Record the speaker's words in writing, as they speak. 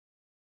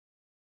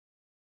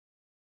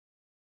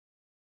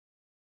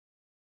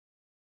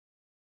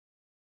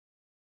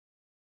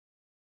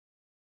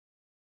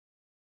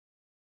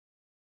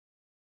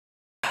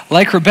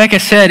Like Rebecca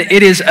said,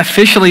 it is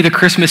officially the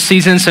Christmas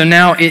season, so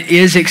now it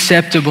is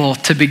acceptable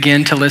to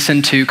begin to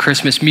listen to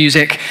Christmas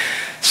music.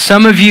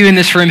 Some of you in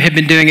this room have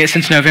been doing it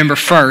since November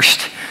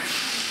 1st.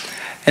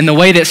 And the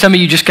way that some of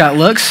you just got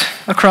looks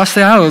across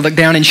the aisle, or look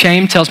down in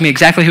shame, tells me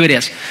exactly who it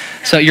is.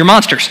 So you're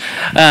monsters.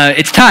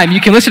 It's time. You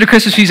can listen to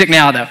Christmas music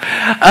now, though.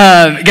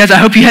 Guys, I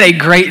hope you had a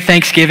great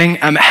Thanksgiving.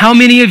 How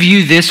many of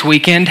you this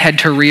weekend had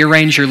to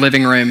rearrange your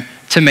living room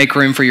to make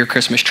room for your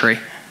Christmas tree?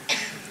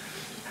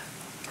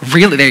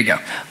 Really? There you go.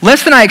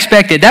 Less than I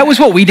expected. That was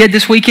what we did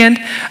this weekend.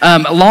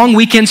 Long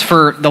weekends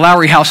for the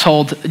Lowery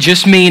household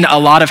just mean a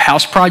lot of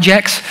house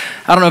projects.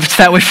 I don't know if it's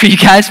that way for you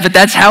guys, but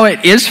that's how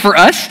it is for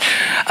us.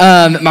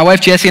 My wife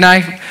Jessie and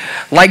I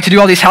like to do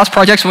all these house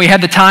projects when we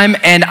had the time,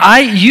 and I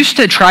used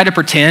to try to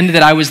pretend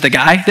that I was the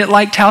guy that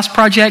liked house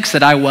projects,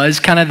 that I was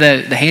kind of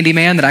the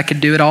handyman, that I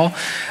could do it all.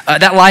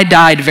 That lie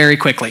died very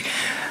quickly.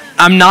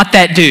 I'm not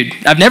that dude.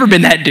 I've never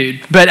been that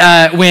dude.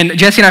 But when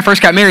Jesse and I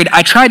first got married,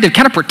 I tried to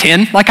kind of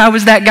pretend like I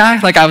was that guy.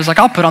 Like I was like,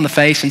 I'll put on the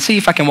face and see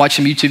if I can watch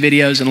some YouTube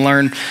videos and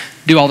learn,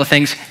 do all the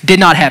things. Did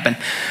not happen.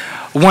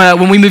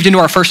 When we moved into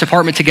our first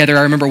apartment together,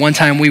 I remember one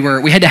time we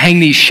had to hang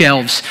these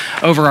shelves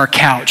over our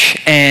couch.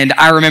 And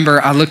I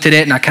remember I looked at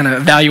it and I kind of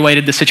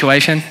evaluated the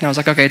situation. And I was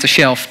like, okay, it's a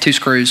shelf, 2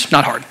 screws,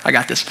 not hard. I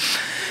got this.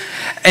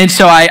 And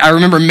so I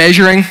remember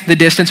measuring the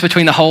distance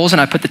between the holes,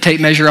 and I put the tape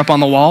measure up on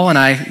the wall, and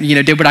I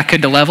did what I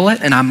could to level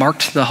it, and I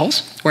marked the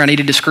holes where I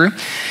needed to screw.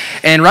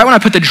 And right when I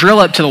put the drill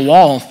up to the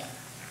wall,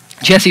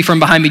 Jesse from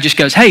behind me just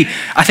goes, hey,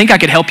 I think I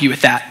could help you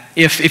with that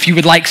if you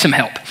would like some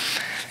help.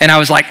 And I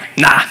was like,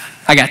 nah,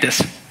 I got this.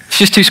 It's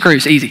just 2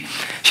 screws, easy.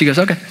 She goes,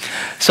 okay.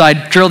 So I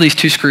drill these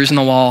 2 screws in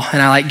the wall, and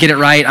I get it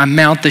right. I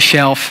mount the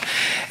shelf,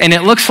 and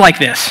it looks like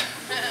this,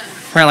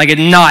 right? Like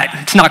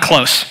it's not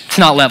close. It's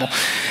not level.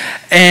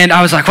 And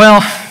I was like, well,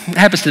 it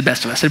happens to the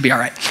best of us. It'll be all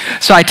right.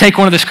 So I take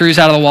one of the screws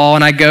out of the wall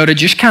and I go to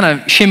just kind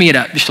of shimmy it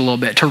up just a little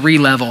bit to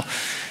re-level.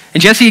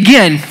 And Jesse,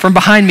 again, from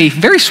behind me,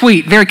 very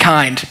sweet, very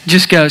kind,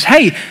 just goes,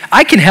 hey,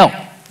 I can help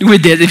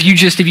with this.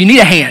 If you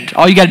need a hand,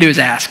 all you got to do is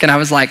ask. And I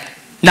was like,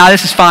 nah,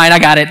 this is fine. I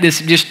got it. This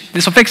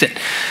will fix it.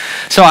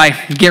 So I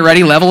get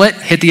ready, level it,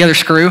 hit the other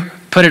screw,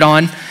 put it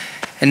on.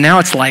 And now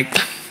it's like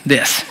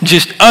this,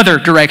 just other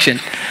direction,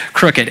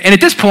 crooked. And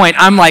at this point,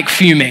 I'm like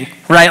fuming,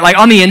 right? Like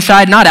on the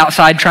inside, not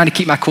outside, trying to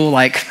keep my cool,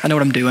 like, I know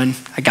what I'm doing.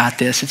 I got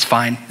this. It's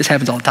fine. This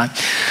happens all the time.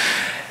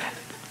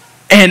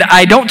 And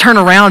I don't turn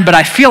around, but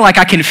I feel like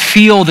I can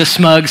feel the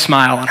smug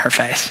smile on her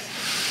face.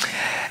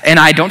 And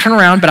I don't turn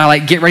around, but I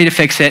get ready to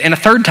fix it. And a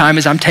third time,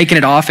 as I'm taking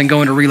it off and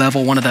going to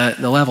re-level one of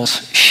the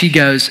levels, she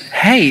goes,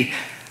 hey,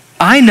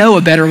 I know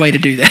a better way to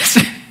do this.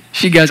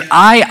 She goes,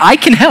 I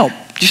can help.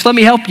 Just let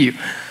me help you.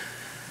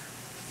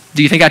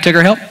 Do you think I took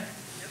her help?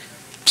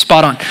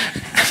 Spot on.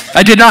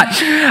 I did not.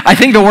 I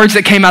think the words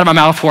that came out of my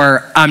mouth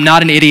were, I'm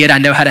not an idiot, I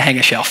know how to hang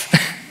a shelf.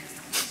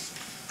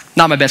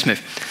 Not my best move.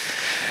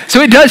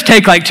 So it does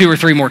take like 2 or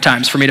 3 more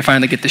times for me to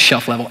finally get this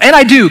shelf level. And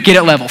I do get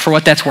it level for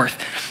what that's worth.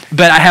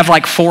 But I have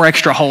like 4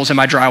 extra holes in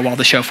my drywall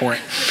to show for it.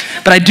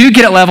 But I do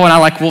get it level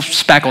and we'll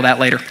spackle that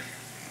later.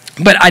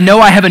 But I know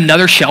I have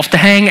another shelf to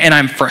hang and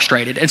I'm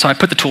frustrated. And so I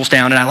put the tools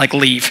down and I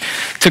leave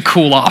to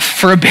cool off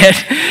for a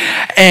bit.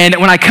 And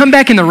when I come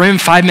back in the room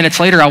 5 minutes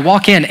later, I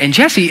walk in and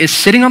Jessie is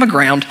sitting on the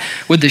ground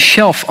with the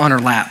shelf on her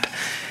lap.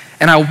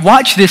 And I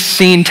watch this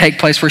scene take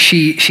place where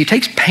she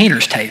takes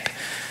painter's tape.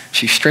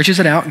 She stretches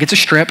it out, gets a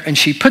strip, and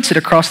she puts it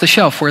across the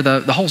shelf where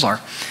the holes are.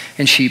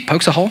 And she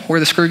pokes a hole where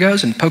the screw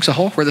goes and pokes a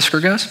hole where the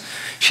screw goes.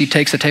 She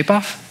takes the tape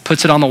off,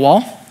 puts it on the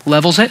wall,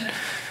 levels it,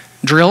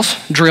 drills,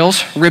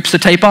 rips the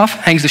tape off,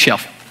 hangs the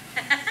shelf.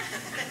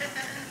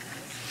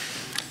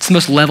 It's the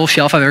most level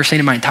shelf I've ever seen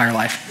in my entire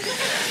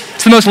life.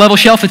 It's the most level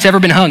shelf that's ever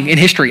been hung in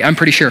history, I'm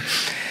pretty sure.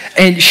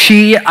 And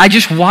I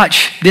just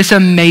watch this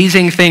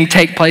amazing thing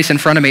take place in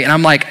front of me, and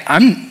I'm like,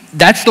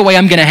 that's the way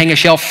I'm gonna hang a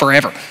shelf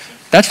forever.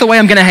 That's the way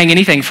I'm gonna hang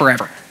anything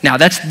forever. Now,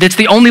 that's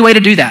the only way to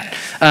do that.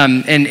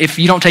 And if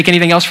you don't take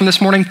anything else from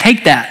this morning,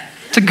 take that.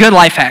 It's a good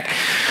life hack.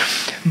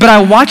 But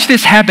I watched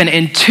this happen,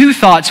 and 2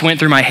 thoughts went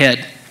through my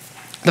head.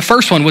 The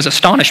first one was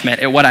astonishment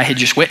at what I had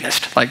just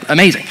witnessed, like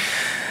amazing.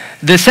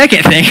 The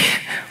second thing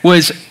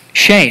was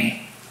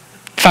shame,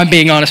 if I'm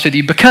being honest with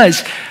you,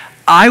 because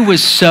I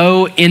was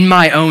so in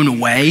my own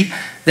way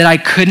that I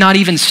could not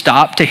even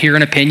stop to hear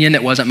an opinion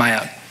that wasn't my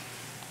own.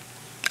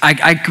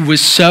 I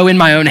was so in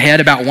my own head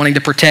about wanting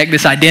to protect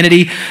this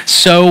identity,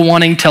 so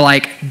wanting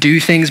to do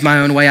things my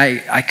own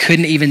way, I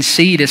couldn't even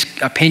see this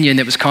opinion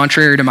that was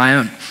contrary to my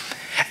own.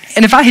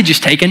 And if I had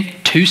just taken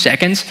 2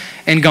 seconds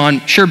and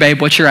gone, sure,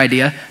 babe, what's your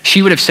idea?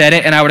 She would have said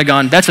it and I would have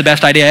gone, that's the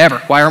best idea ever.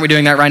 Why aren't we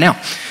doing that right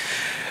now?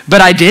 But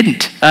I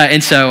didn't.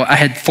 And so I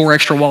had 4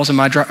 extra holes in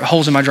my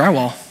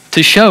drywall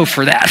to show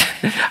for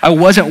that. I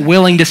wasn't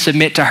willing to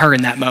submit to her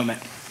in that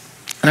moment.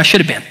 And I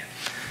should have been.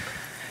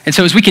 And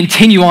so as we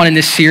continue on in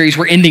this series,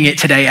 we're ending it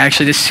today,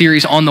 actually, this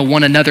series on the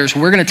one another's.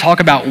 We're going to talk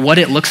about what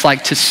it looks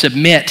like to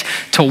submit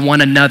to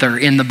one another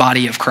in the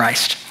body of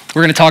Christ.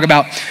 We're going to talk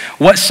about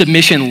what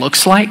submission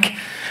looks like.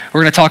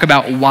 We're going to talk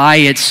about why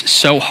it's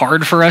so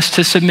hard for us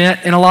to submit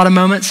in a lot of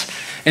moments.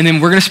 And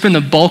then we're going to spend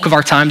the bulk of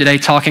our time today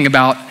talking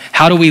about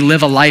how do we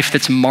live a life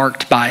that's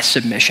marked by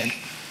submission?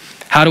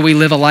 How do we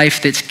live a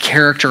life that's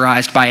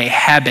characterized by a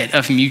habit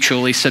of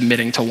mutually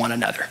submitting to one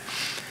another?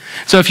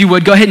 So if you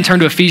would, go ahead and turn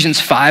to Ephesians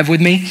 5 with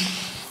me.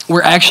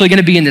 We're actually going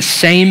to be in the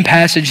same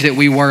passage that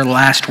we were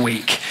last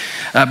week,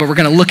 but we're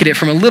going to look at it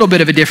from a little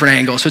bit of a different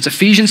angle. So it's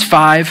Ephesians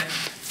 5,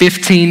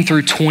 15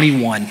 through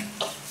 21.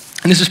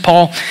 And this is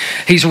Paul.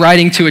 He's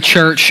writing to a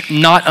church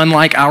not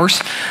unlike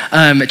ours,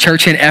 a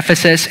church in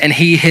Ephesus, and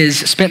he has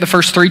spent the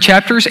first 3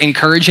 chapters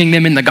encouraging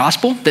them in the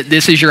gospel, that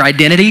this is your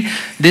identity,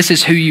 this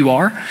is who you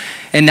are.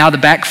 And now the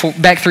back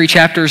 3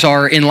 chapters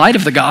are in light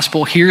of the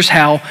gospel. Here's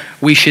how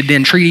we should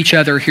then treat each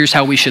other. Here's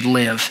how we should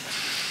live.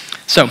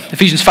 So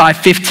Ephesians 5,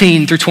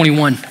 15 through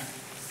 21,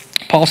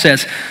 Paul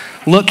says,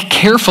 "Look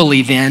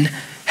carefully then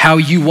how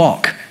you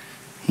walk,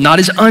 not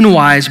as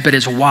unwise, but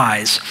as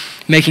wise,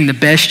 making the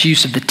best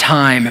use of the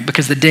time,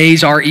 because the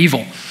days are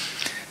evil.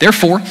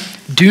 Therefore,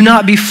 do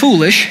not be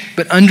foolish,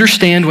 but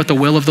understand what the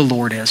will of the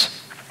Lord is.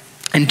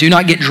 And do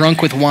not get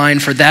drunk with wine,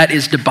 for that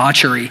is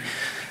debauchery,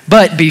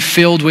 but be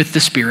filled with the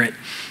Spirit,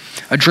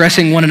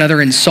 addressing one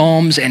another in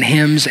psalms and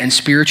hymns and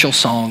spiritual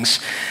songs,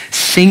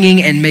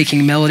 singing and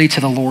making melody to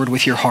the Lord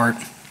with your heart,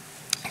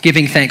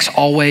 giving thanks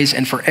always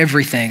and for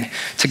everything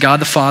to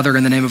God the Father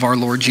in the name of our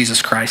Lord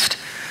Jesus Christ,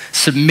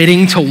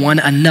 submitting to one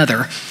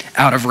another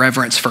out of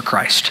reverence for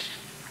Christ."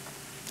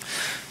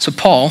 So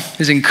Paul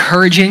is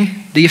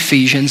encouraging the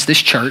Ephesians,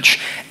 this church,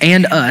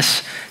 and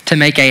us to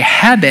make a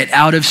habit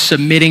out of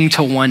submitting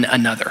to one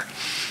another.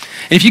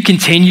 And if you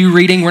continue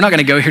reading, we're not going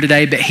to go here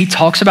today, but he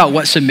talks about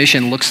what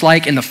submission looks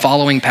like in the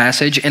following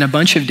passage in a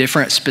bunch of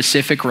different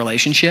specific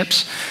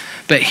relationships.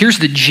 But here's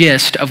the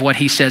gist of what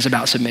he says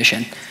about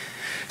submission.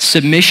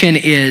 Submission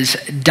is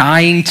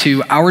dying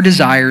to our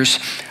desires,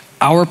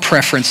 our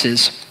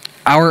preferences,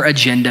 our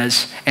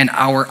agendas, and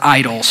our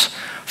idols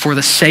for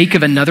the sake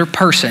of another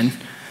person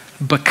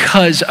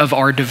because of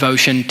our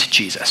devotion to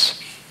Jesus.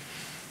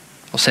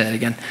 I'll say that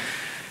again.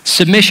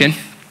 Submission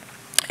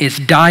is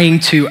dying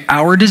to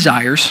our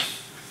desires,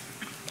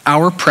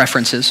 our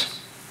preferences,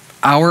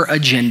 our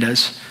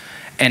agendas,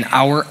 and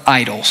our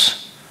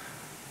idols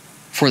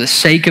for the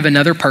sake of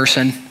another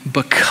person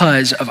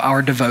because of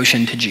our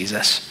devotion to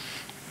Jesus.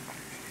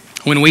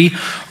 When we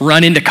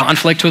run into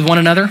conflict with one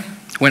another,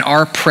 when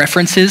our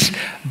preferences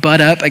butt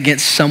up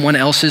against someone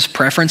else's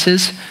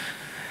preferences,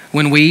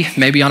 when we,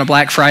 maybe on a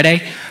Black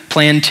Friday,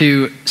 plan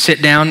to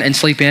sit down and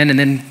sleep in and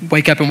then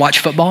wake up and watch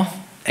football,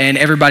 and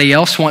everybody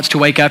else wants to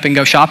wake up and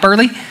go shop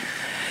early,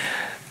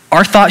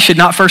 our thought should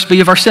not first be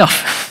of ourselves.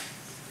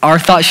 Our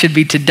thought should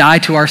be to die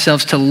to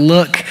ourselves, to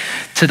look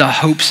to the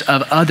hopes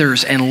of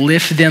others and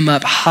lift them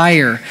up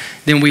higher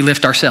than we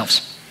lift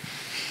ourselves.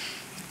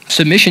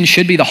 Submission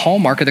should be the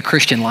hallmark of the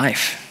Christian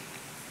life.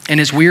 And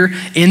as we're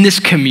in this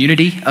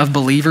community of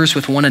believers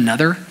with one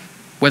another,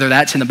 whether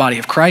that's in the body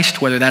of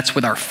Christ, whether that's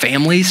with our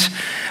families,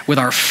 with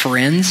our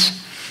friends,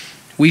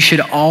 we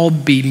should all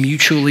be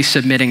mutually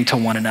submitting to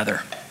one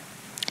another.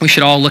 We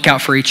should all look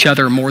out for each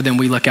other more than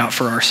we look out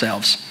for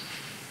ourselves.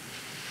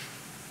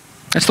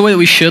 That's the way that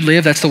we should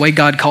live. That's the way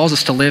God calls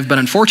us to live. But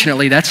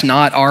unfortunately, that's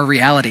not our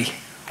reality.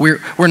 We're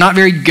not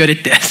very good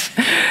at this.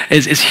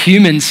 As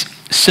humans,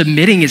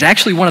 submitting is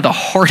actually one of the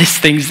hardest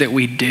things that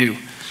we do.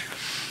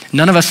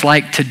 None of us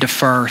like to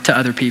defer to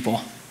other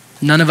people.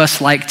 None of us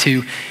like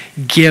to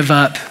give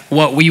up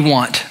what we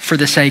want for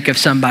the sake of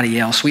somebody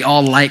else. We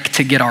all like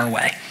to get our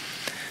way.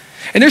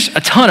 And there's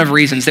a ton of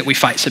reasons that we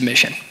fight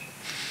submission.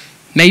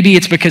 Maybe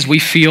it's because we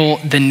feel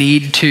the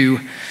need to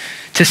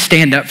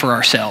stand up for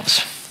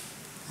ourselves,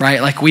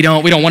 right? Like we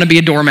don't want to be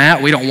a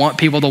doormat. We don't want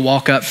people to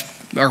walk up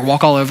or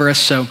walk all over us.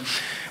 So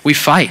we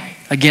fight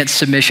against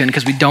submission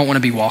because we don't want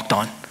to be walked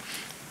on.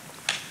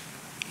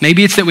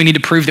 Maybe it's that we need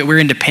to prove that we're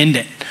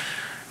independent,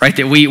 right?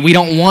 That we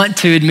don't want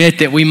to admit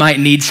that we might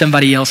need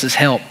somebody else's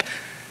help.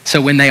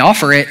 So when they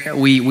offer it,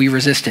 we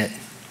resist it.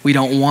 We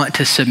don't want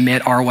to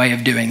submit our way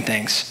of doing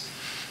things.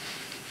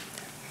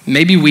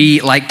 Maybe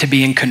we like to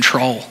be in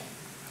control.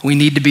 We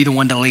need to be the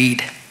one to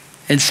lead.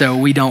 And so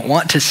we don't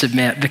want to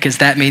submit because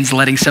that means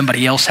letting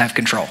somebody else have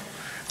control,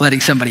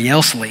 letting somebody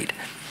else lead.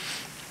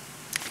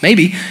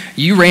 Maybe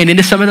you ran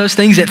into some of those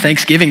things at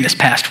Thanksgiving this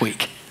past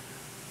week.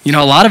 You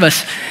know, a lot of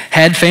us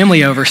had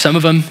family over. Some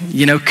of them,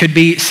 could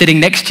be sitting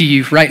next to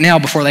you right now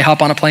before they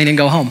hop on a plane and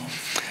go home.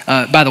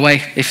 By the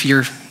way, this is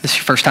your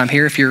first time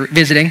here, if you're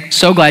visiting,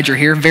 so glad you're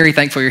here. Very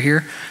thankful you're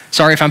here.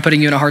 Sorry if I'm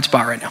putting you in a hard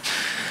spot right now.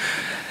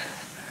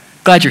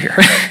 Glad you're here.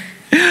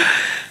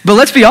 But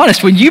let's be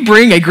honest, when you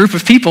bring a group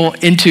of people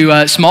into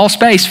a small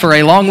space for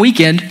a long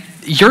weekend,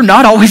 you're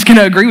not always going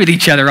to agree with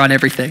each other on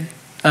everything.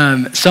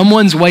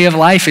 Someone's way of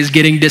life is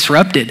getting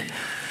disrupted.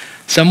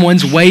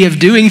 Someone's way of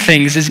doing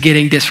things is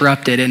getting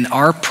disrupted, and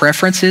our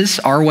preferences,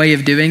 our way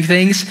of doing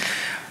things,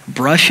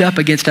 brush up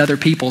against other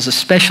people's,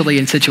 especially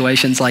in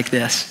situations like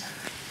this.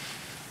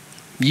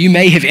 You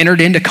may have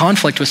entered into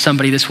conflict with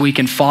somebody this week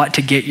and fought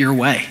to get your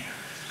way.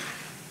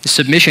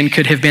 Submission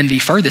could have been the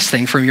furthest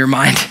thing from your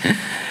mind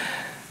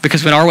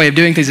because when our way of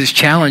doing things is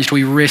challenged,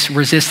 we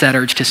resist that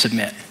urge to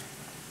submit.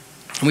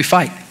 And we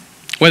fight.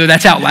 whether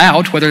that's out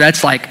loud, whether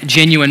that's like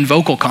genuine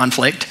vocal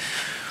conflict,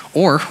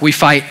 or we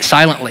fight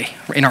silently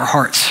in our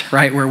hearts,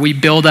 right? Where we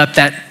build up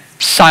that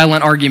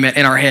silent argument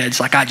in our heads,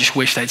 like, I just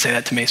wish they'd say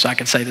that to me so I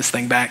could say this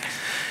thing back.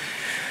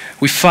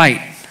 We fight.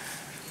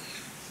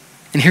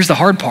 And here's the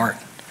hard part.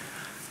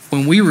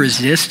 When we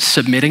resist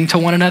submitting to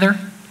one another,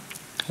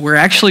 we're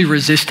actually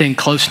resisting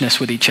closeness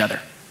with each other.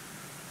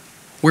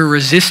 We're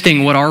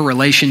resisting what our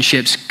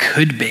relationships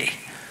could be.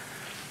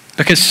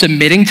 Because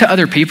submitting to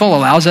other people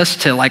allows us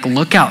to like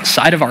look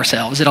outside of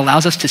ourselves. It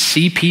allows us to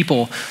see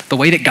people the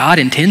way that God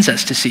intends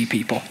us to see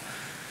people.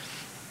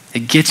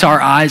 It gets our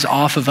eyes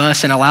off of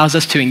us and allows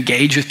us to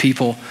engage with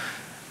people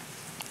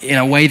in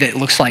a way that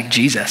looks like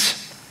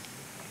Jesus.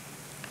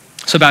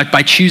 So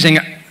by choosing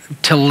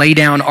to lay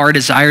down our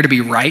desire to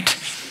be right,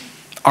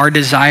 our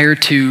desire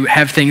to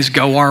have things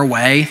go our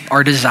way,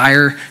 our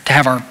desire to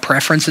have our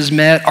preferences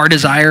met, our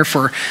desire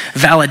for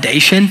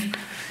validation,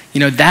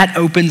 that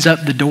opens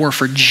up the door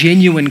for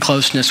genuine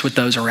closeness with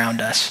those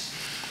around us.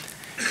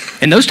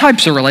 And those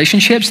types of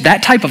relationships,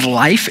 that type of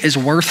life is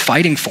worth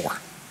fighting for.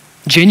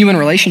 Genuine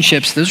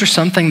relationships, those are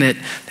something that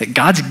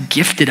God's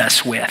gifted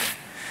us with.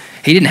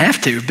 He didn't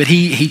have to, but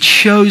he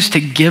chose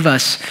to give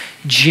us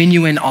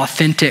genuine,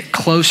 authentic,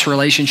 close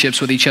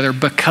relationships with each other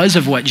because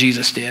of what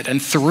Jesus did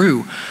and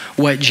through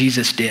what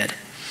Jesus did.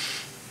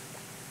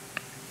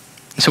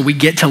 So we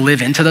get to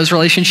live into those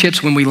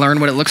relationships when we learn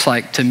what it looks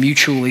like to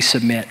mutually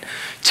submit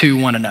to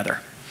one another.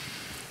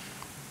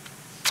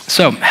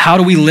 So how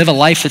do we live a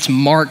life that's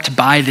marked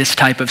by this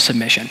type of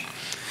submission?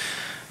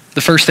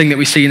 The first thing that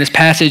we see in this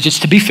passage is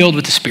to be filled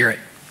with the Spirit.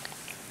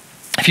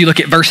 If you look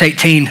at verse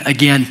 18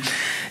 again,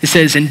 it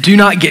says, "And do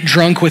not get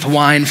drunk with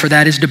wine, for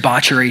that is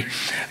debauchery,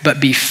 but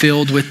be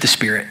filled with the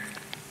Spirit."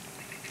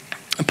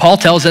 Paul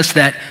tells us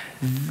that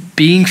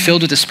being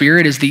filled with the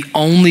Spirit is the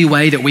only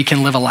way that we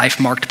can live a life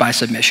marked by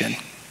submission.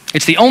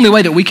 It's the only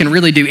way that we can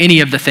really do any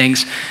of the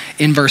things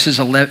in verses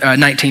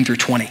 19 through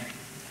 20.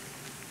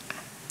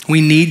 We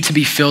need to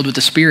be filled with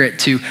the Spirit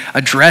to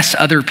address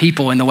other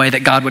people in the way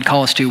that God would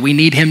call us to. We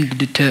need him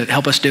to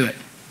help us do it.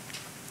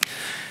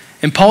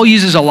 And Paul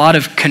uses a lot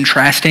of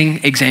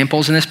contrasting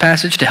examples in this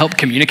passage to help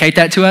communicate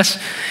that to us.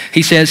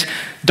 He says,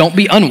 don't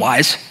be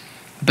unwise,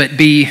 but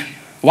be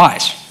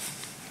wise.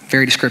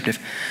 Very descriptive.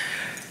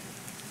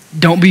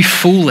 Don't be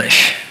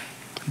foolish,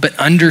 but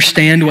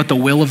understand what the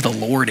will of the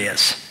Lord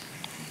is.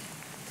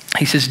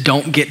 He says,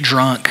 don't get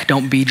drunk,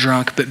 don't be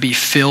drunk, but be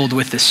filled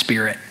with the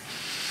Spirit.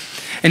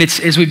 And it's,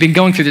 as we've been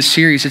going through this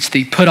series, it's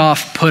the put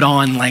off, put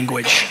on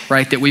language,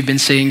 right, that we've been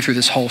seeing through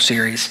this whole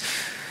series.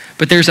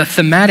 But there's a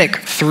thematic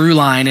through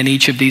line in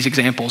each of these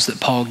examples that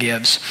Paul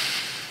gives.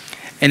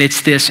 And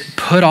it's this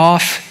put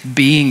off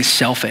being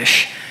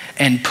selfish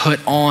and put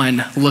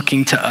on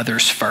looking to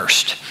others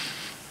first.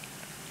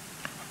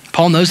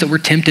 Paul knows that we're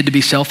tempted to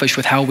be selfish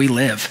with how we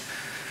live,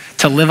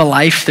 to live a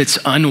life that's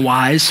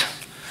unwise.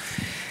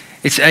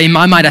 It's, in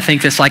my mind, I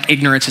think this like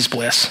ignorance is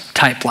bliss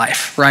type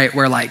life, right?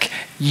 Where like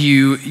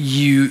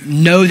you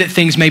know that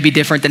things may be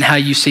different than how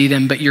you see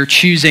them, but you're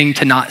choosing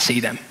to not see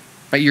them,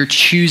 right? You're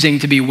choosing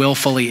to be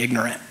willfully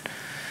ignorant.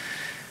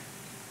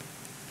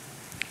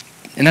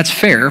 And that's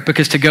fair,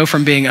 because to go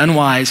from being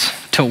unwise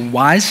to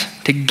wise,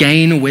 to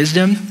gain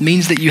wisdom,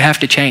 means that you have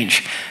to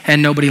change,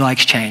 and nobody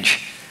likes change.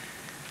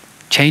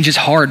 Change is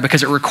hard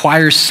because it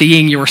requires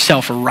seeing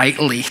yourself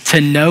rightly to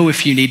know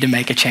if you need to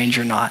make a change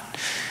or not.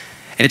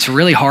 And it's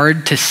really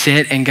hard to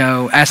sit and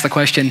go, ask the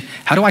question,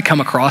 how do I come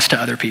across to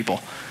other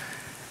people?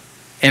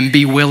 And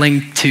be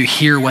willing to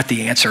hear what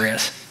the answer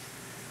is.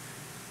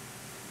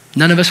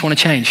 None of us want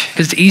to change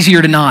because it's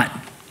easier to not.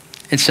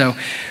 And so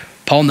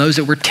Paul knows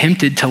that we're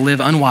tempted to live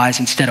unwise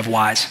instead of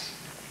wise.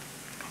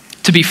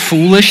 To be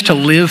foolish, to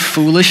live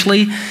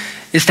foolishly,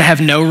 is to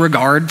have no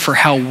regard for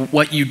how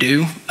what you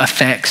do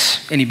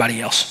affects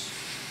anybody else.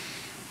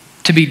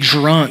 To be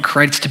drunk,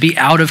 right? It's to be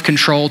out of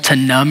control, to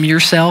numb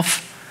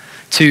yourself,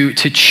 to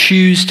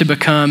choose to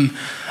become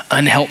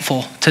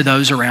unhelpful to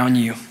those around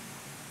you.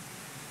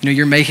 You know,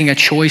 you're making a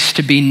choice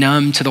to be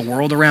numb to the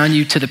world around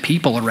you, to the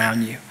people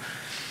around you.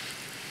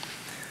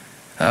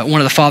 One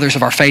of the fathers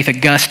of our faith,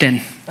 Augustine,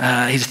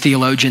 he's a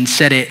theologian,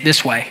 said it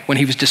this way when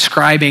he was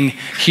describing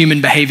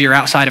human behavior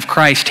outside of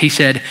Christ. He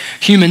said,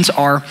 humans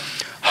are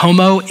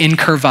homo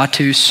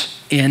incurvatus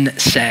in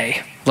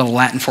se. A little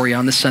Latin for you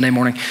on this Sunday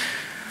morning.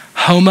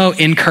 Homo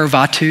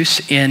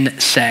incurvatus in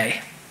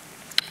se,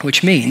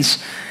 which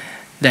means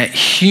that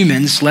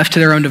humans, left to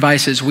their own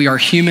devices, we are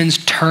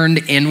humans turned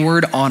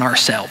inward on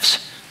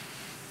ourselves.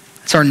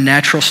 It's our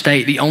natural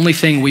state. The only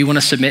thing we want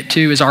to submit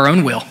to is our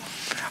own will,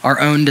 our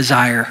own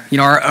desire,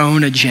 our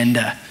own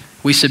agenda.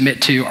 We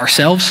submit to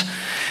ourselves,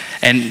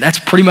 and that's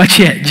pretty much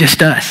it,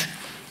 just us.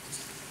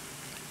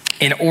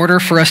 In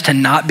order for us to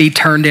not be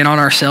turned in on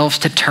ourselves,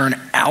 to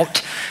turn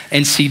out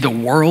and see the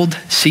world,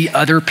 see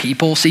other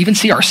people, even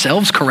see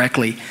ourselves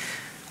correctly,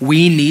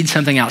 we need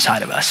something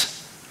outside of us.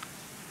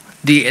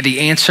 The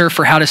answer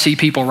for how to see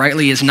people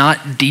rightly is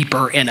not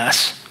deeper in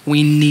us.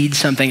 We need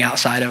something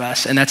outside of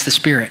us, and that's the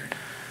Spirit.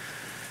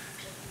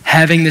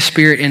 Having the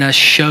Spirit in us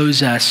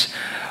shows us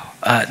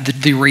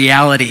the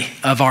reality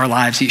of our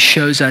lives. It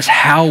shows us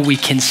how we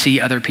can see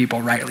other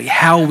people rightly,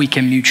 how we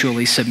can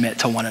mutually submit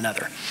to one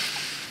another.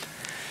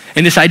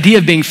 And this idea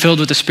of being filled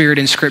with the Spirit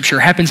in Scripture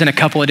happens in a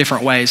couple of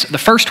different ways. The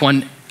first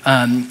one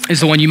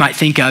is the one you might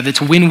think of. It's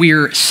when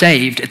we're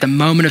saved, at the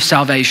moment of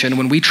salvation,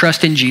 when we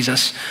trust in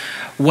Jesus,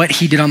 what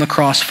he did on the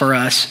cross for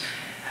us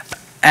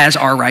as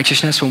our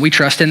righteousness. When we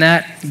trust in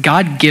that,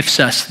 God gifts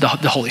us the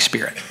Holy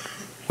Spirit.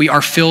 We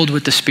are filled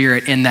with the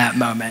Spirit in that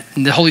moment.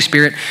 And the Holy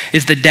Spirit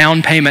is the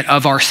down payment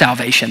of our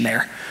salvation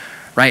there,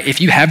 right?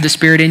 If you have the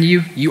Spirit in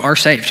you, you are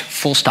saved,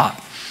 full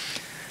stop.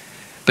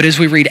 But as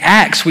we read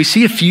Acts, we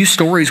see a few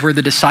stories where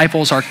the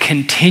disciples are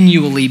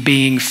continually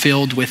being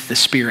filled with the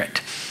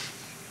Spirit.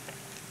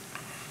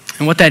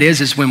 And what that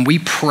is when we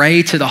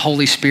pray to the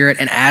Holy Spirit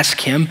and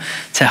ask him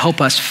to help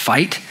us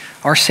fight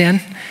our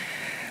sin,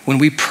 when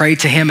we pray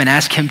to him and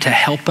ask him to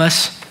help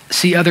us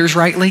see others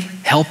rightly,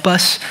 help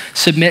us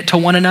submit to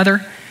one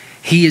another,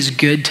 he is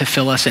good to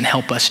fill us and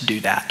help us do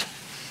that.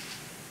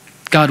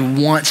 God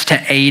wants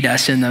to aid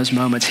us in those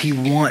moments. He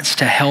wants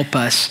to help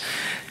us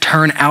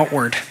turn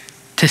outward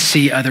to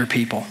see other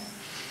people.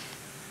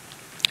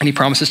 And he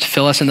promises to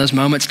fill us in those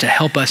moments, to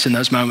help us in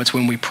those moments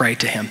when we pray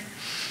to him.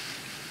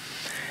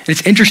 And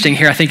it's interesting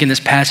here, I think, in this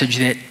passage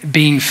that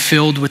being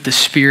filled with the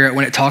Spirit,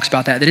 when it talks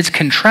about that it's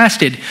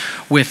contrasted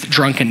with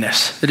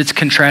drunkenness, that it's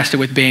contrasted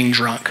with being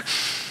drunk.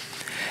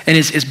 And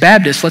as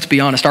Baptists, let's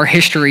be honest, our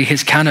history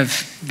has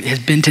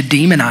been to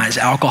demonize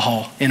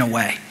alcohol in a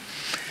way.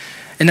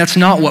 And that's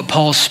not what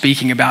Paul's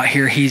speaking about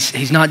here.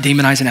 He's not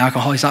demonizing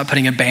alcohol. He's not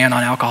putting a ban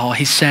on alcohol.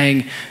 He's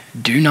saying,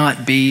 do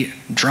not be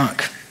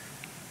drunk.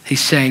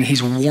 He's saying,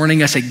 he's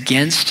warning us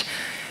against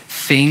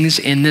things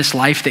in this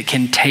life that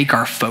can take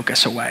our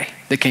focus away,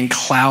 that can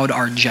cloud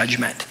our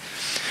judgment.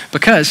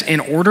 Because in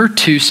order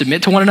to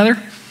submit to one another,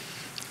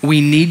 we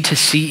need to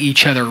see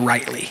each other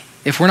rightly.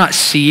 If we're not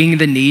seeing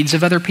the needs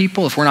of other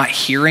people, if we're not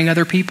hearing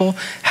other people,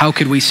 how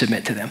could we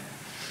submit to them?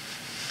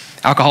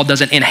 Alcohol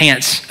doesn't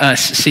enhance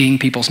us seeing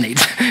people's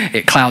needs.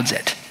 It clouds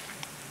it.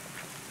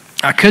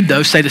 I could,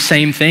 though, say the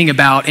same thing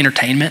about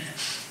entertainment.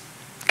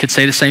 Could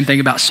say the same thing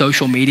about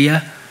social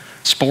media,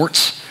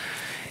 sports,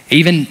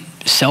 even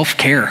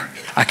self-care.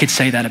 I could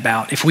say that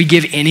about. If we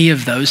give any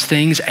of those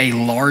things a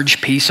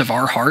large piece of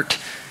our heart,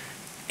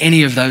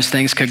 any of those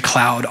things could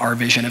cloud our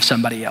vision of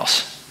somebody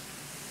else.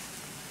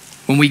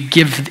 When we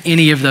give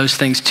any of those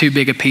things too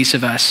big a piece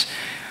of us,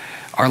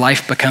 our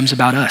life becomes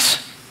about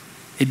us.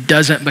 It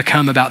doesn't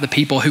become about the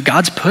people who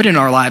God's put in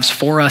our lives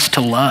for us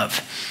to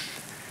love.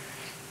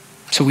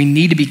 So we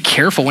need to be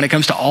careful when it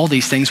comes to all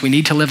these things. We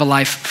need to live a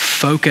life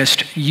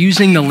focused,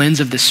 using the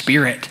lens of the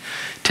Spirit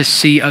to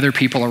see other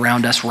people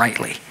around us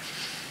rightly.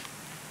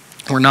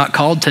 We're not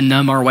called to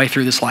numb our way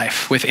through this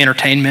life with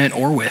entertainment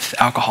or with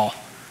alcohol.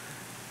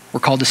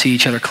 We're called to see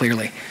each other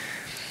clearly.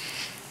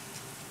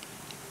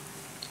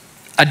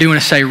 I do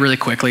want to say really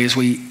quickly as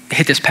we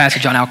hit this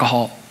passage on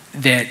alcohol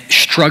that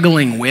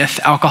struggling with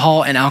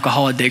alcohol and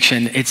alcohol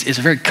addiction, it's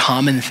a very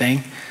common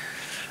thing.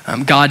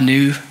 God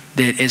knew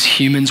that as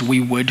humans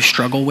we would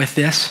struggle with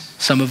this.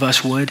 Some of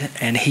us would,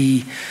 and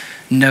he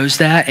knows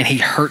that, and he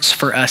hurts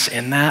for us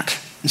in that.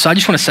 And so I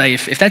just want to say,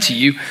 if that's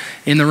you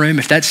in the room,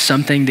 if that's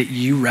something that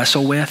you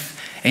wrestle with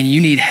and you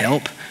need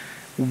help,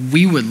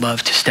 we would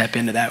love to step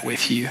into that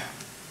with you.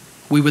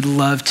 We would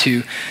love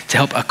to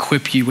help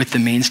equip you with the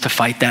means to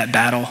fight that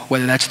battle,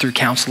 whether that's through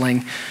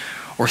counseling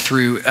or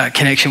through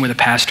connection with a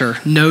pastor.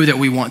 Know that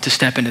we want to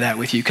step into that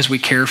with you because we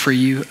care for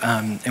you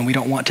and we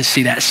don't want to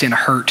see that sin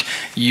hurt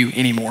you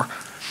anymore.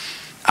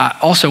 I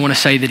also want to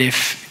say that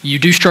if you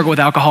do struggle with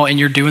alcohol and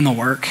you're doing the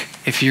work,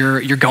 if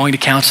you're going to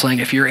counseling,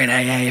 if you're in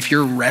AA, if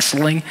you're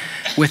wrestling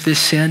with this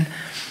sin,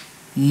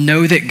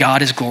 know that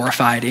God is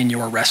glorified in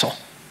your wrestle.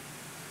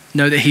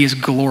 Know that he is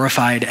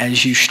glorified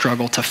as you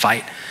struggle to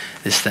fight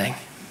this thing.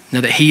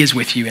 Know that he is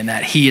with you in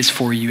that. He is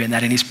for you in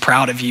that, and he's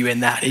proud of you in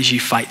that as you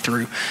fight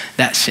through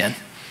that sin.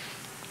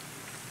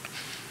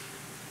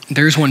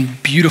 There's one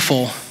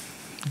beautiful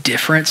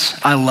difference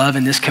I love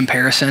in this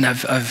comparison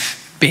of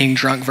being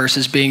drunk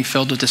versus being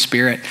filled with the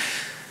Spirit.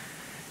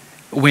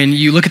 When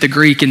you look at the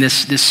Greek in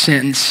this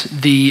sentence,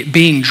 the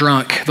being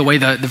drunk, the way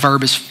the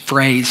verb is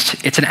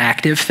phrased, it's an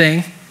active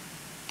thing.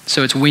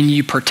 So it's when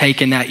you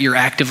partake in that, you're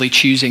actively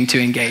choosing to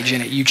engage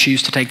in it. You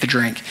choose to take the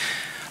drink,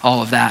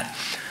 all of that.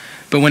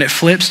 But when it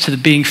flips to the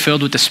being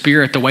filled with the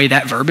Spirit, the way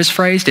that verb is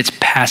phrased, it's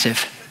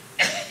passive.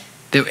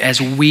 That as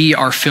we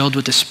are filled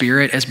with the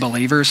Spirit as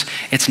believers,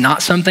 it's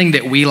not something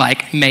that we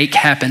make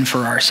happen for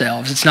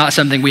ourselves. It's not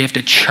something we have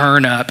to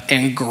churn up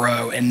and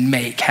grow and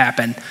make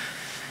happen.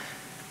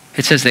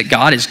 It says that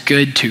God is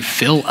good to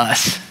fill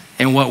us,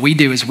 and what we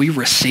do is we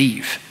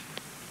receive.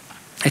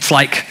 It's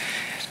like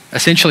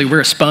essentially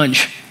we're a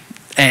sponge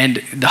and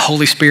the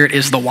Holy Spirit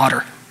is the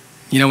water.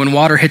 You know, when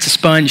water hits a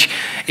sponge,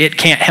 it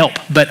can't help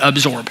but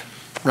absorb,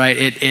 right?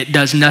 It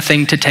does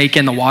nothing to take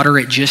in the water,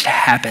 it just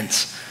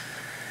happens.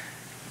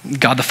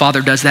 God the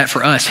Father does that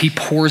for us. He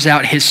pours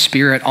out his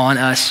Spirit on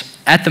us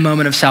at the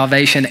moment of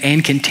salvation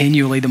and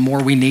continually the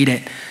more we need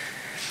it.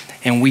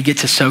 And we get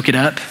to soak it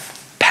up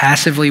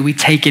passively, we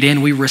take it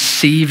in, we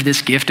receive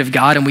this gift of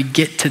God, and we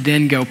get to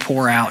then go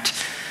pour out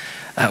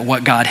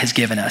what God has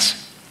given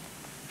us.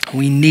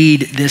 We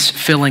need this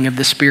filling of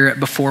the Spirit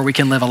before we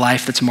can live a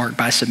life that's marked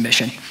by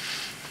submission.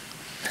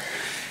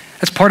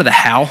 That's part of the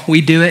how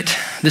we do it.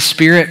 The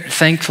Spirit,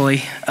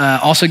 thankfully,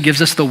 also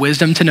gives us the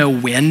wisdom to know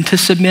when to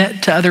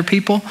submit to other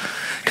people.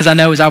 Because I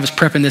know as I was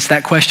prepping this,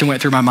 that question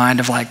went through my mind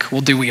of like, well,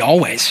 do we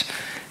always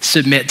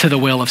submit to the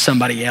will of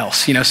somebody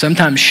else? You know,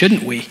 sometimes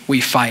shouldn't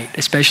we fight,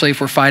 especially if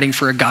we're fighting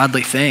for a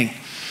godly thing.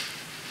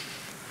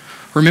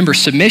 Remember,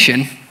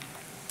 submission,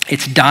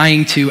 it's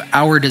dying to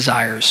our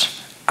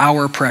desires,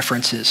 our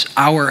preferences,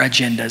 our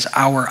agendas,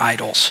 our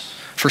idols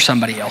for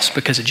somebody else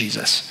because of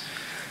Jesus.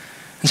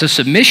 And so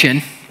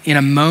submission in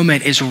a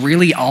moment is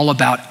really all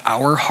about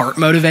our heart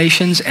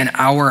motivations and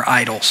our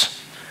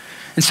idols.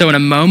 And so in a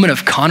moment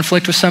of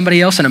conflict with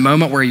somebody else, in a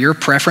moment where your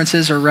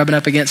preferences are rubbing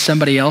up against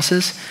somebody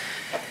else's,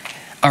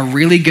 a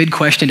really good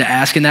question to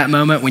ask in that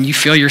moment when you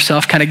feel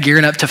yourself kind of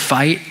gearing up to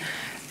fight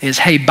is,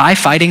 hey, by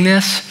fighting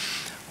this,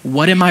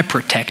 what am I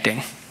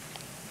protecting?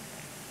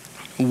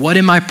 What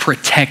am I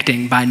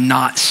protecting by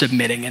not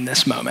submitting in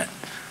this moment?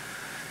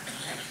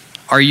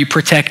 Are you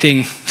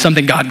protecting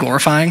something God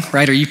glorifying,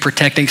 right? Are you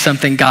protecting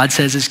something God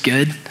says is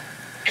good?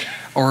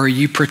 Or are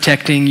you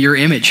protecting your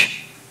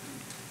image?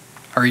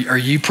 Are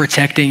you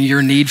protecting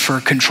your need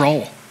for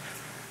control?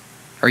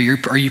 Are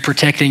you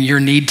protecting your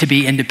need to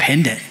be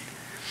independent?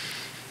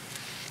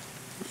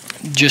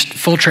 Just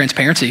full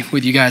transparency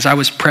with you guys, I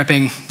was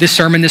prepping this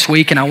sermon this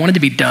week and I wanted to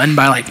be done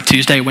by like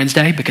Tuesday,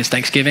 Wednesday because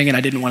Thanksgiving, and I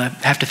didn't want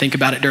to have to think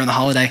about it during the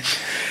holiday.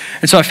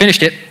 And so I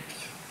finished it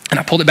and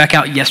I pulled it back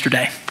out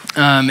yesterday.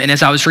 And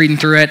as I was reading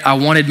through it, I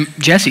wanted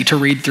Jessie to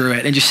read through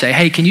it and just say,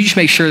 hey, can you just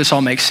make sure this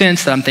all makes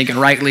sense, that I'm thinking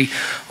rightly,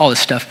 all this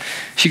stuff.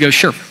 She goes,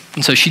 sure.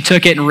 And so she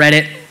took it and read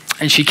it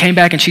and she came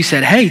back and she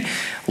said, hey,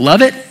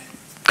 love it.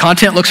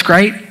 Content looks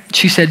great.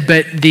 She said,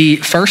 but the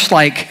first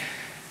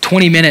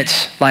 20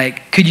 minutes,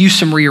 could use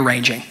some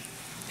rearranging.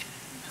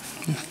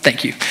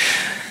 Thank you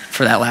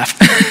for that laugh.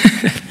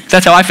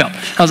 That's how I felt.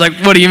 I was like,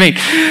 what do you mean?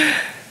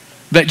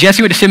 But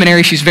Jessie went to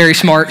seminary. She's very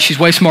smart. She's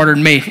way smarter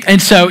than me.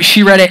 And so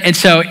she read it. And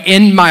so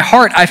in my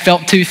heart, I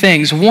felt two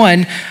things.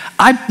 One,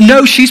 I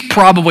know she's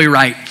probably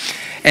right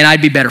and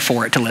I'd be better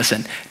for it to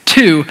listen.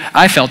 Two,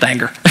 I felt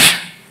anger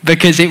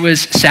because it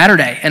was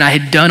Saturday and I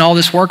had done all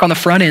this work on the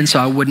front end so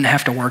I wouldn't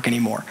have to work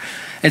anymore.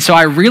 And so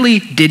I really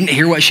didn't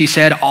hear what she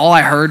said. All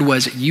I heard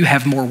was, you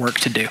have more work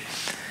to do.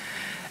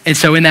 And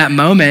so in that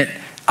moment,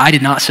 I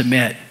did not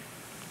submit.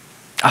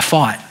 I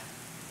fought.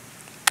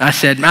 I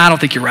said, I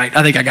don't think you're right.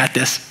 I think I got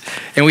this.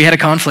 And we had a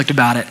conflict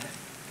about it.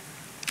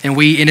 And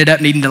we ended up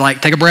needing to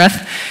take a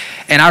breath.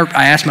 And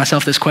I asked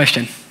myself this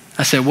question.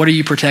 I said, what are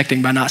you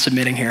protecting by not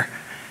submitting here?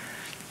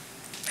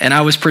 And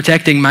I was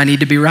protecting my need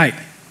to be right.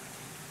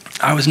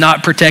 I was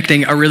not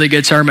protecting a really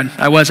good sermon.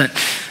 I wasn't,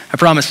 I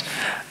promise.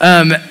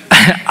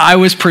 I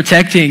was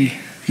protecting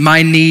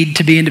my need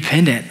to be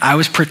independent. I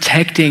was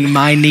protecting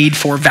my need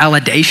for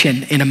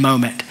validation in a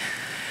moment.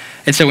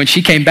 And so when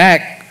she came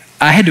back,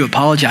 I had to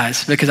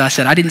apologize because I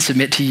said, I didn't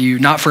submit to you,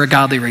 not for a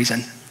godly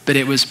reason, but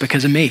it was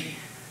because of me.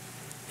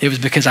 It was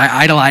because I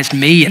idolized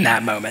me in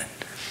that moment.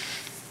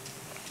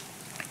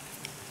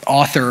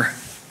 Author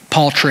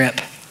Paul Tripp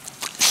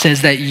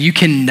says that you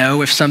can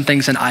know if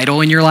something's an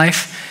idol in your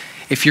life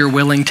if you're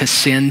willing to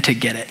sin to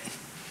get it.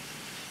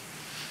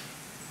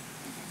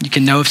 You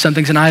can know if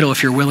something's an idol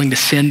if you're willing to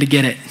sin to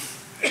get it.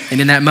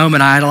 And in that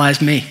moment, I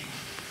idolized me.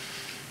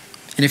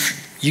 And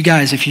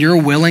if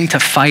you're willing to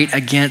fight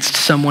against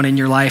someone in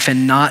your life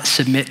and not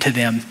submit to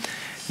them,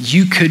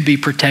 you could be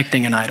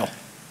protecting an idol.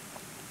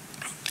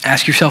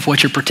 Ask yourself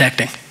what you're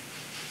protecting.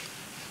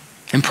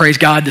 And praise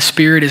God, the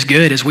Spirit is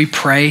good as we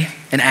pray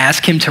and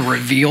ask him to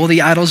reveal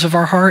the idols of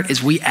our heart,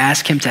 as we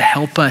ask him to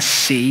help us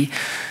see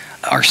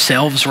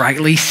ourselves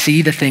rightly,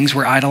 see the things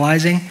we're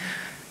idolizing.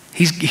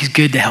 He's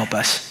good to help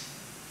us.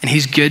 And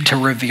he's good to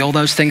reveal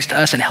those things to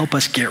us and help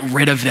us get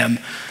rid of them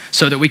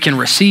so that we can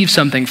receive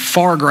something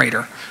far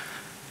greater,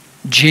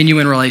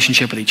 genuine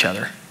relationship with each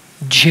other,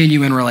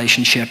 genuine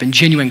relationship and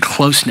genuine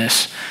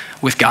closeness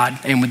with God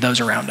and with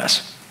those around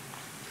us.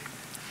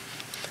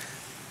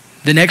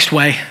 The next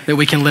way that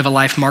we can live a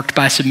life marked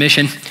by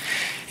submission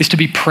is to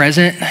be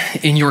present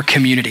in your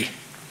community.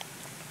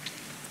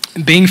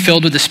 Being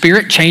filled with the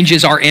Spirit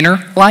changes our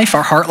inner life,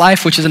 our heart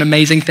life, which is an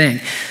amazing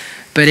thing.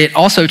 But it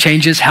also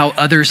changes how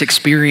others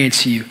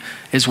experience you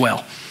as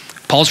well.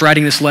 Paul's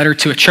writing this letter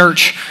to a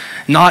church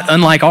not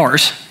unlike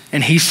ours,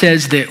 and he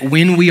says that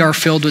when we are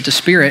filled with the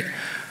Spirit,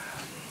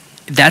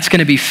 that's going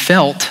to be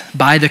felt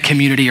by the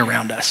community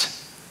around us.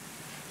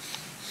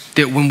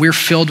 That when we're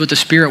filled with the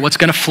Spirit, what's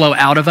going to flow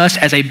out of us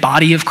as a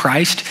body of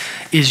Christ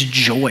is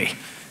joy.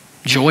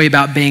 Joy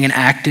about being an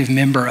active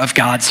member of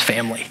God's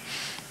family.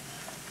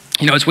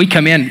 You know, as we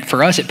come in,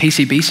 for us at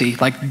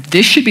PCBC,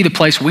 this should be the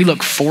place we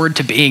look forward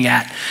to being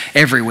at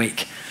every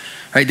week,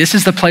 right? This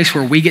is the place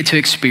where we get to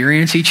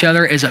experience each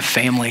other as a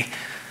family,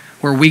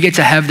 where we get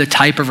to have the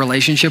type of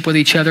relationship with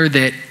each other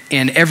that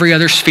in every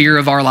other sphere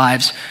of our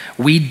lives,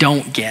 we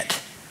don't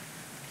get.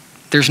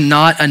 There's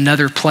not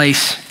another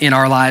place in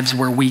our lives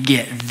where we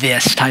get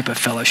this type of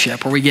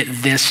fellowship, where we get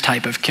this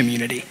type of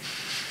community.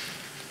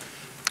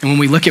 And when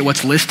we look at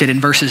what's listed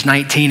in verses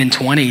 19 and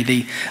 20,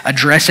 the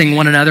addressing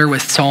one another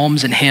with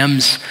psalms and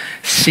hymns,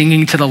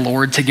 singing to the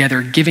Lord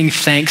together, giving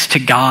thanks to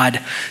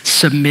God,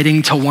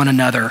 submitting to one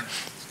another.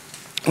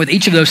 With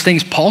each of those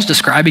things, Paul's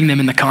describing them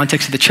in the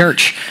context of the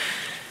church.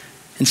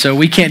 And so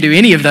we can't do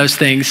any of those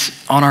things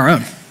on our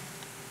own.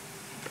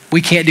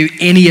 We can't do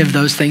any of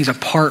those things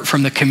apart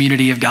from the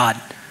community of God.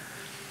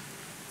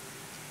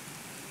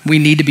 We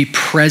need to be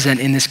present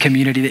in this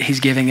community that he's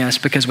giving us,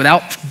 because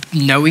without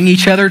knowing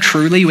each other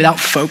truly, without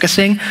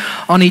focusing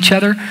on each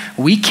other,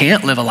 we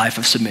can't live a life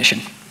of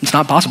submission. It's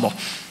not possible.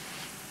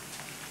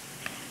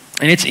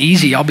 And it's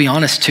easy, I'll be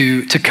honest,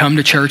 to come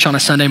to church on a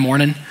Sunday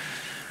morning,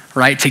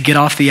 right? To get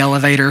off the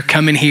elevator,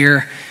 come in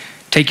here,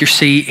 take your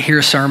seat, hear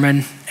a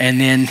sermon, and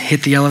then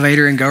hit the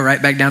elevator and go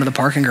right back down to the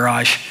parking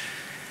garage.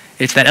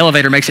 It's that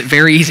elevator makes it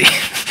very easy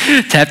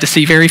to have to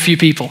see very few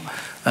people.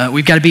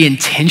 We've got to be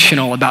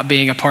intentional about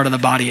being a part of the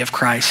body of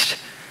Christ.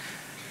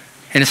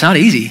 And it's not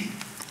easy,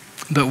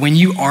 but when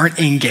you aren't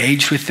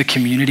engaged with the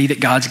community that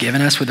God's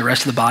given us with the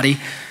rest of the body,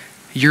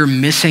 you're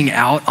missing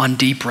out on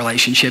deep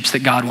relationships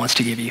that God wants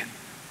to give you.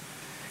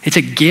 It's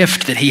a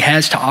gift that he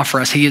has to offer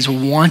us. He is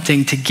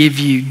wanting to give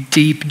you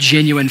deep,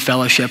 genuine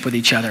fellowship with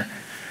each other.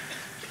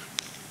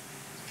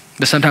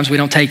 But sometimes we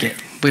don't take it.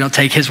 We don't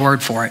take his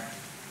word for it.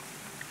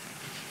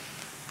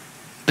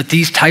 But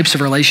these types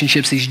of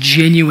relationships, these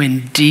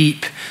genuine,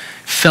 deep,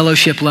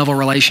 fellowship level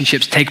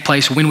relationships take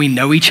place when we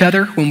know each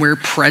other, when we're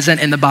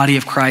present in the body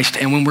of Christ,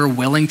 and when we're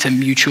willing to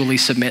mutually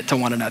submit to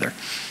one another.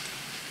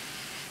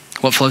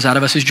 What flows out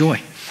of us is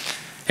joy.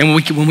 And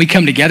when we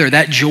come together,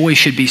 that joy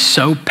should be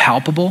so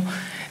palpable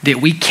that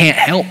we can't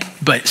help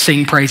but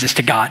sing praises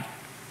to God,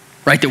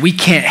 right? That we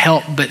can't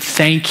help but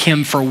thank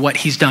him for what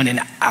he's done in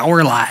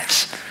our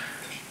lives,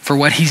 for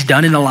what he's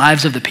done in the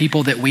lives of the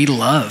people that we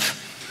love.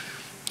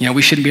 You know,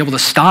 we shouldn't be able to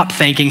stop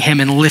thanking him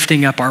and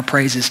lifting up our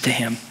praises to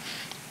him.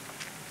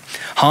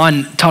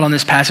 Han taught on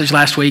this passage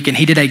last week, and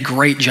he did a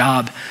great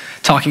job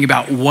talking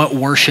about what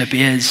worship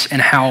is and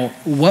how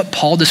what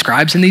Paul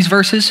describes in these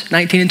verses,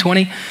 19 and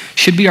 20,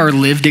 should be our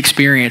lived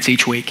experience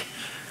each week.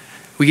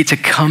 We get to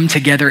come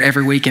together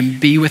every week and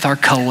be with our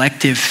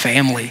collective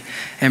family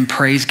and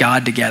praise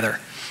God together.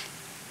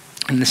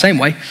 In the same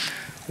way,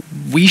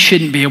 we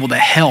shouldn't be able to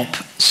help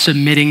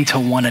submitting to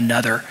one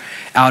another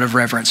out of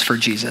reverence for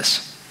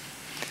Jesus.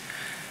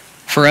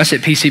 For us at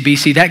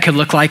PCBC, that could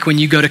look like when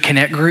you go to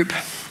Connect Group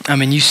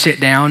and you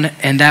sit down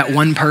and that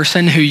one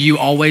person who you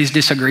always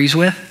disagree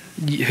with,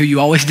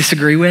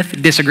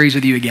 disagrees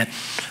with you again.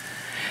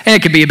 And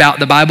it could be about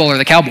the Bible or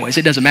the Cowboys.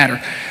 It doesn't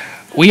matter.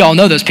 We all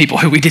know those people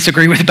who we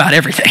disagree with about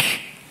everything.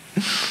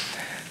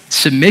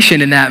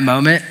 Submission in that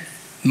moment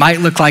might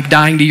look like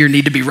dying to your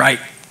need to be right.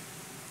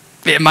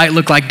 It might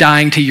look like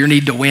dying to your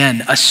need to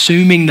win,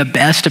 assuming the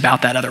best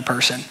about that other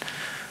person,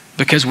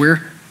 because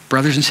we're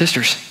brothers and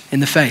sisters in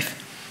the faith.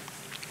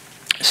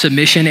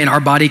 Submission in our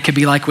body could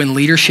be like when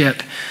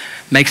leadership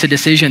makes a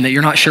decision that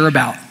you're not sure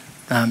about.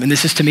 And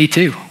this is to me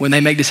too. When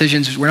they make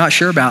decisions we're not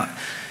sure about,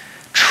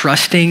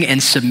 trusting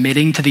and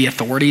submitting to the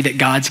authority that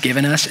God's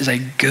given us is a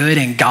good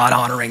and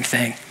God-honoring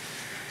thing.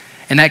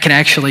 And that can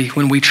actually,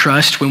 when we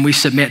trust, when we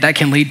submit, that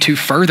can lead to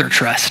further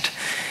trust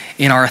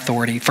in our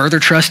authority, further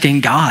trust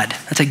in God.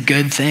 That's a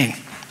good thing.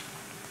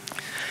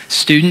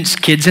 Students,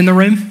 kids in the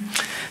room,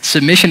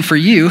 submission for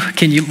you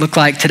can look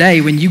like today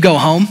when you go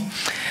home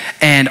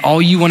and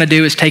all you want to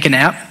do is take a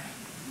nap.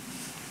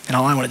 And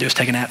all I want to do is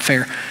take a nap,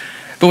 fair.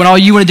 But when all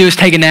you want to do is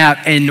take a nap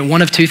and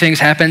one of two things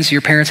happens,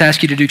 your parents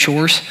ask you to do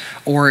chores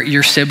or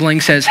your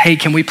sibling says, hey,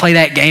 can we play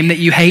that game that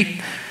you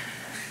hate?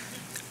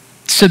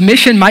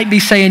 Submission might be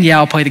saying, yeah,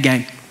 I'll play the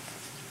game.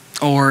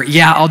 Or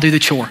yeah, I'll do the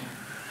chore.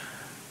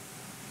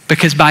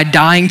 Because by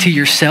dying to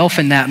yourself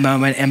in that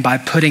moment and by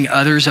putting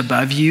others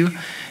above you,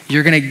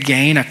 you're going to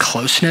gain a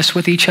closeness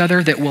with each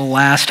other that will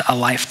last a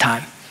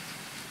lifetime.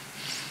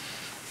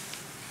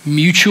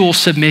 Mutual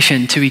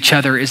submission to each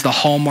other is the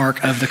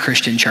hallmark of the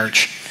Christian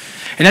church.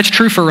 And that's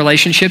true for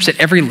relationships at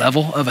every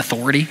level of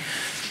authority.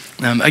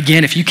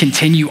 Again, if you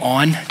continue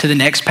on to the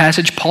next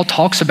passage, Paul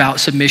talks about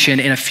submission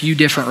in a few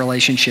different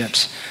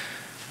relationships.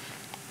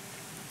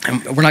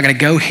 And we're not going to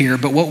go here,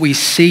 but what we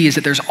see is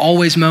that there's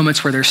always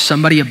moments where there's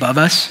somebody above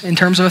us in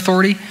terms of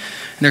authority,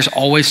 and there's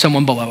always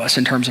someone below us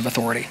in terms of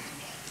authority.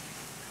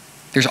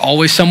 There's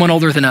always someone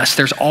older than us.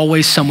 There's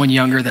always someone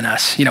younger than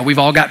us. You know, we've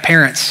all got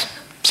parents.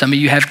 Some of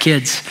you have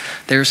kids.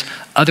 There's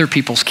other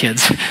people's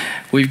kids.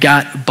 We've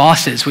got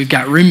bosses. We've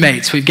got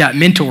roommates. We've got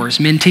mentors,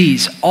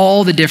 mentees,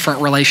 all the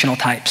different relational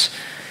types.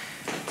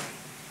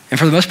 And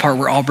for the most part,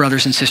 we're all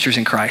brothers and sisters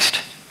in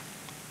Christ.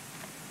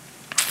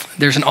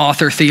 There's an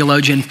author,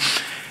 theologian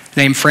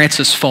named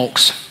Francis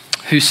Folks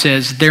who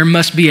says there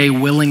must be a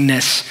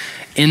willingness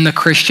in the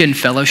Christian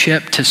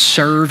fellowship to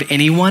serve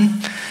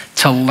anyone,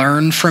 to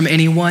learn from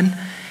anyone,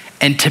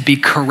 and to be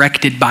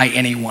corrected by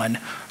anyone,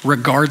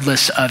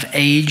 regardless of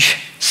age,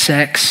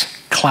 sex,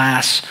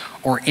 class,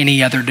 or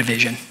any other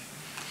division.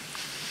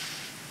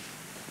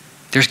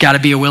 There's got to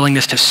be a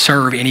willingness to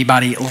serve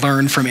anybody,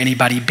 learn from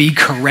anybody, be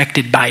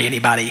corrected by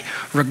anybody,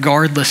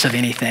 regardless of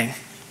anything.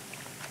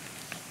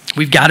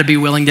 We've got to be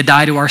willing to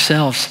die to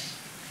ourselves,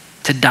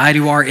 to die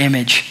to our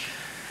image,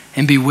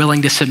 and be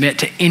willing to submit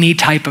to any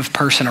type of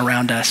person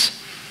around us.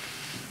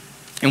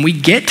 And we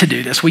get to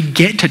do this. We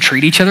get to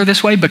treat each other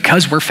this way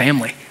because we're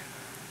family,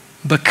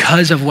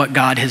 because of what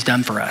God has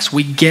done for us.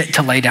 We get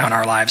to lay down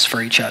our lives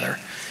for each other.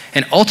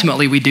 And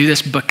ultimately, we do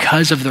this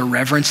because of the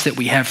reverence that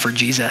we have for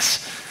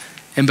Jesus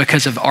and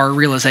because of our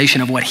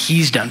realization of what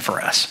he's done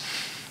for us.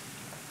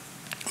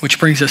 Which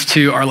brings us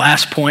to our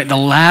last point. The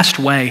last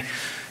way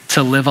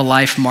to live a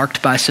life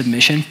marked by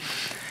submission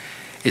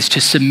is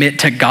to submit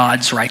to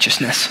God's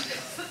righteousness.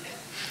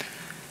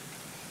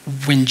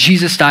 When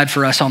Jesus died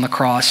for us on the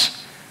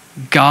cross,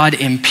 God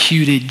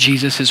imputed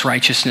Jesus'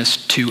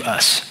 righteousness to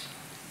us.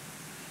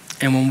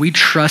 And when we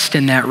trust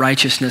in that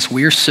righteousness,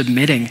 we're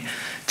submitting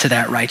to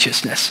that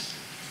righteousness.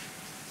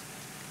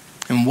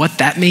 And what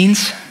that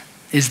means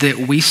is that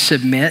we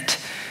submit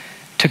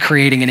to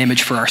creating an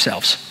image for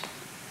ourselves.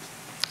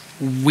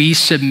 We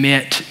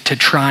submit to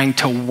trying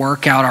to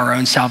work out our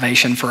own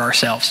salvation for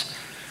ourselves.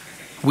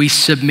 We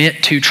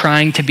submit to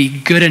trying to be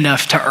good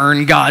enough to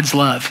earn God's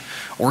love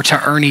or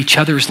to earn each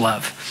other's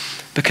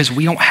love, because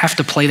we don't have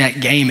to play that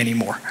game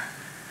anymore.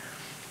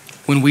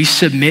 When we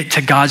submit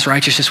to God's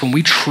righteousness, when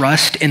we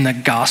trust in the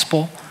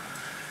gospel,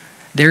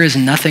 there is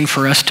nothing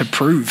for us to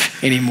prove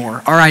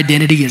anymore. Our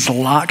identity is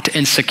locked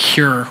and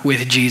secure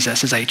with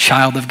Jesus as a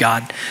child of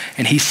God.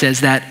 And he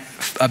says that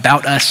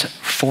about us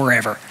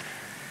forever.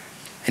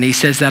 And he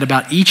says that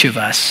about each of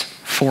us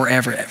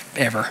forever,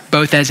 ever,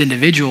 both as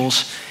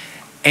individuals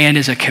and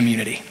as a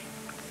community.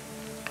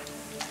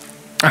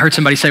 I heard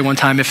somebody say one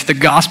time, if the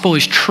gospel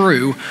is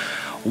true,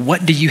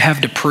 what do you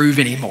have to prove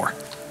anymore?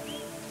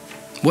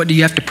 What do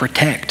you have to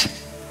protect?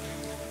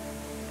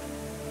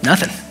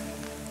 Nothing.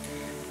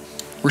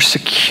 We're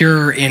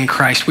secure in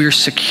Christ. We are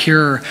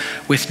secure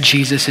with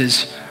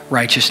Jesus'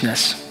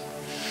 righteousness.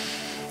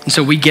 And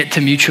so we get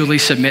to mutually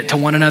submit to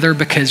one another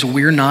because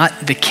we're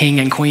not the king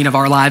and queen of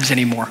our lives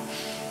anymore.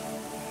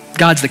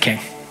 God's the king.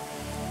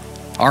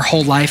 Our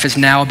whole life is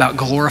now about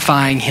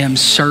glorifying him,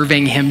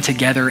 serving him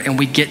together, and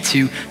we get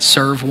to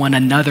serve one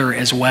another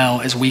as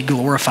well as we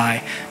glorify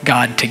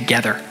God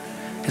together,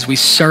 as we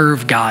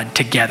serve God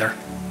together.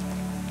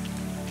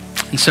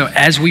 And so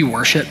as we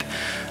worship,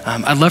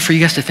 I'd love for you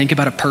guys to think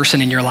about a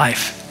person in your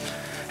life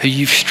who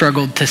you've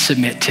struggled to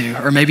submit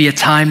to, or maybe a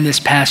time this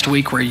past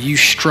week where you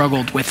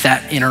struggled with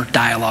that inner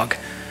dialogue,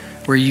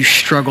 where you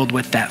struggled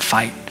with that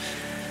fight.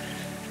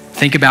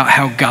 Think about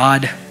how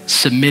God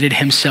submitted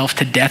himself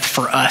to death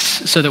for us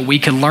so that we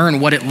could learn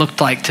what it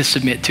looked like to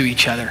submit to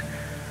each other.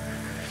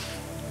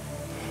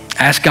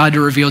 Ask God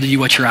to reveal to you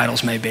what your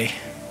idols may be.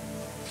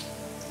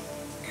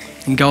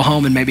 And go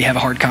home and maybe have a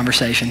hard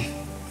conversation.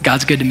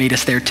 God's good to meet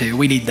us there too.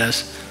 We need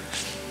those.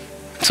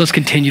 So let's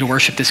continue to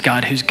worship this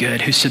God who's good,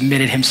 who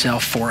submitted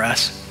himself for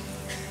us.